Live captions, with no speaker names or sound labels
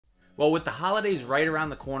Well, with the holidays right around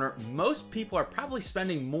the corner, most people are probably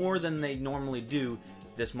spending more than they normally do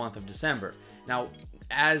this month of December. Now,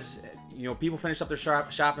 as you know, people finish up their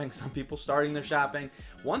shopping, some people starting their shopping.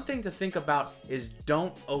 One thing to think about is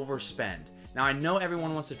don't overspend. Now, I know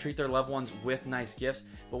everyone wants to treat their loved ones with nice gifts,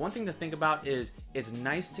 but one thing to think about is it's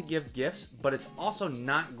nice to give gifts, but it's also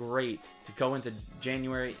not great to go into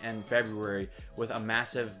January and February with a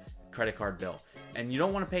massive credit card bill. And you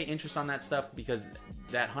don't want to pay interest on that stuff, because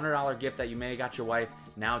that $100 gift that you may have got your wife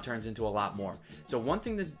now turns into a lot more. So one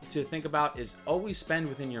thing to think about is always spend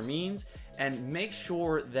within your means, and make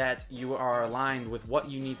sure that you are aligned with what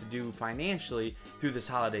you need to do financially through this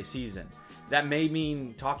holiday season. That may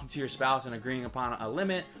mean talking to your spouse and agreeing upon a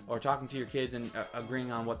limit, or talking to your kids and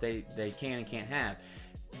agreeing on what they can and can't have.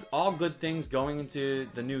 All good things going into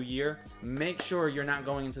the new year. Make sure you're not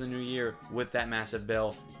going into the new year with that massive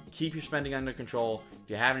bill. Keep your spending under control. If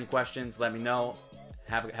you have any questions, let me know.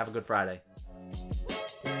 Have a good Friday.